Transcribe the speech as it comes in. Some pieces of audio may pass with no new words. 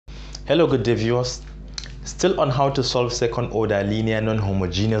Hello good day viewers, still on how to solve second order linear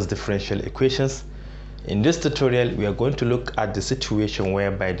non-homogeneous differential equations. In this tutorial we are going to look at the situation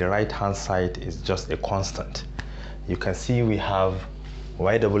whereby the right hand side is just a constant. You can see we have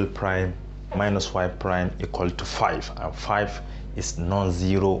y double prime minus y prime equal to 5, and 5 is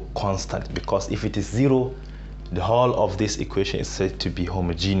non-zero constant because if it is 0 the whole of this equation is said to be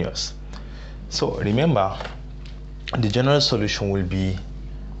homogeneous. So remember, the general solution will be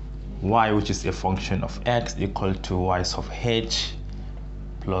y, which is a function of x, equal to y sub h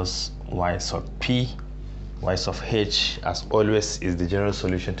plus y sub p. Y sub h, as always, is the general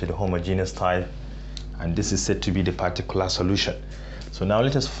solution to the homogeneous type, and this is said to be the particular solution. So now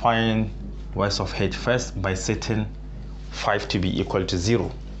let us find y sub h first by setting 5 to be equal to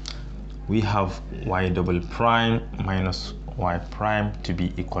 0. We have y double prime minus y prime to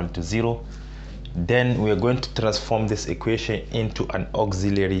be equal to 0. Then we are going to transform this equation into an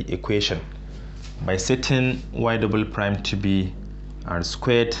auxiliary equation by setting y double prime to be r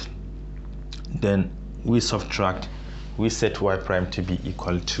squared. Then we set y prime to be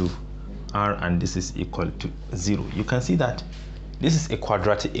equal to r, and this is equal to 0. You can see that this is a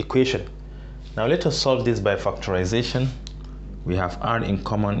quadratic equation. Now let us solve this by factorization. We have r in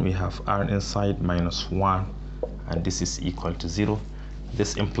common, we have r inside minus 1, and this is equal to 0.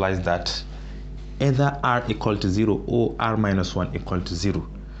 This implies that either r equal to 0 or r minus 1 equal to 0.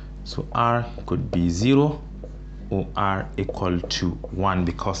 So r could be 0 or r equal to 1,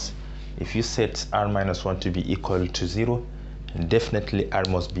 because if you set r minus 1 to be equal to 0, definitely r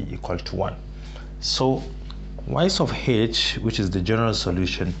must be equal to 1. So y sub h, which is the general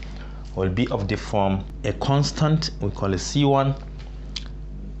solution, will be of the form a constant, we call it c1,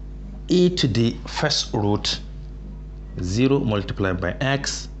 e to the first root 0 multiplied by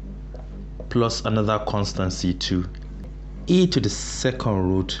x plus another constant c2, e to the second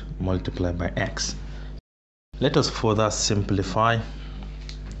root multiplied by x. Let us further simplify.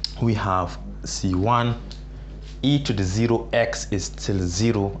 We have c1, e to the 0x is still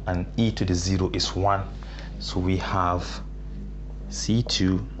 0 and e to the 0 is 1. So we have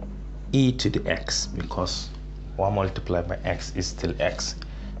c2 e to the x, because 1 multiplied by x is still x.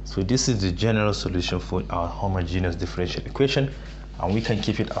 So this is the general solution for our homogeneous differential equation, and we can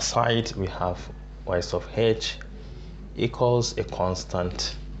keep it aside. We have y sub h equals a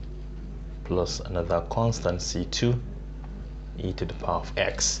constant plus another constant c2 e to the power of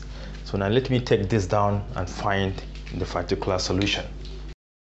x. So now let me take this down and find the particular solution.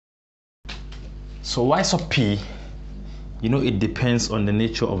 So y sub p, it depends on the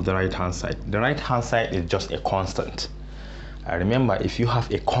nature of the right hand side. The right hand side is just a constant. Remember, if you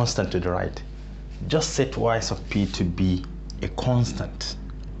have a constant to the right, just set y sub p to be a constant,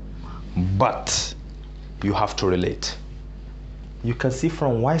 but you have to relate. You can see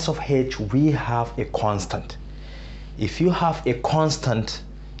from y sub h we have a constant. If you have a constant,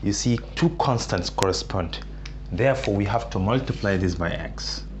 you see two constants correspond. Therefore, we have to multiply this by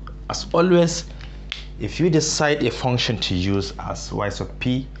x. As always, if you decide a function to use as y sub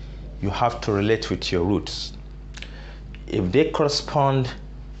p, you have to relate with your roots. If they correspond,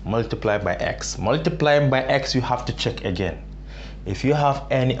 multiply by x. Multiplying by x, you have to check again. If you have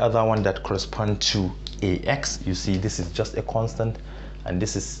any other one that correspond to ax, you see this is just a constant, and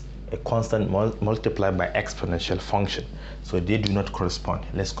this is a constant multiplied by exponential function. So they do not correspond.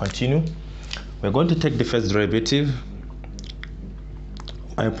 Let's continue. We're going to take the first derivative,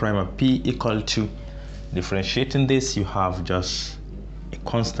 y prime of p equal to, differentiating this, you have just a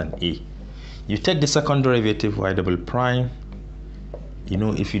constant a. You take the second derivative, y double prime.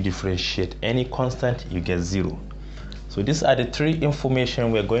 If you differentiate any constant, you get 0. So these are the three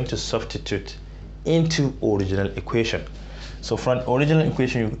information we're going to substitute into original equation. So from original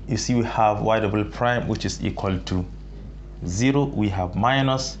equation, you see we have y double prime, which is equal to 0. We have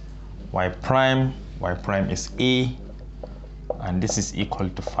minus y prime is a, and this is equal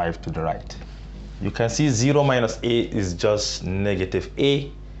to 5 to the right. You can see 0 minus a is just negative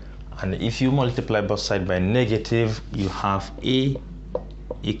a, and if you multiply both sides by negative, you have a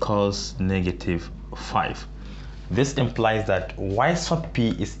equals negative 5. This implies that y sub p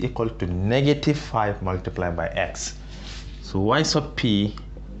is equal to negative 5 multiplied by x. So y sub p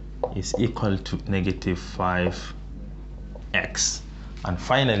is equal to negative 5x. And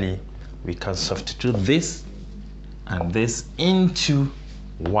finally, we can substitute this and this into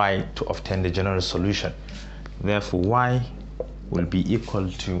y to obtain the general solution. Therefore, y will be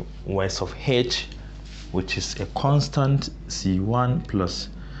equal to y sub h, which is a constant c1 plus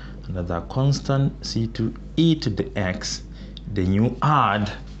another constant c2 e to the x. Then you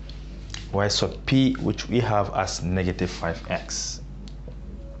add y sub p, which we have as negative 5x.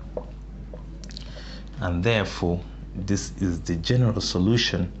 and therefore this is the general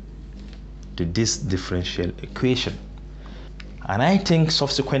solution to this differential equation. And I think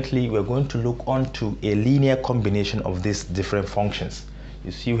subsequently we're going to look onto a linear combination of these different functions.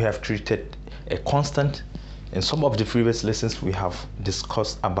 You see, we have treated a constant. In some of the previous lessons we have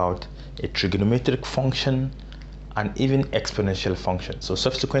discussed about a trigonometric function and even exponential function. So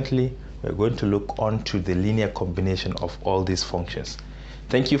subsequently we're going to look onto the linear combination of all these functions.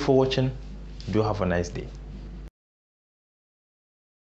 Thank you for watching. Do have a nice day.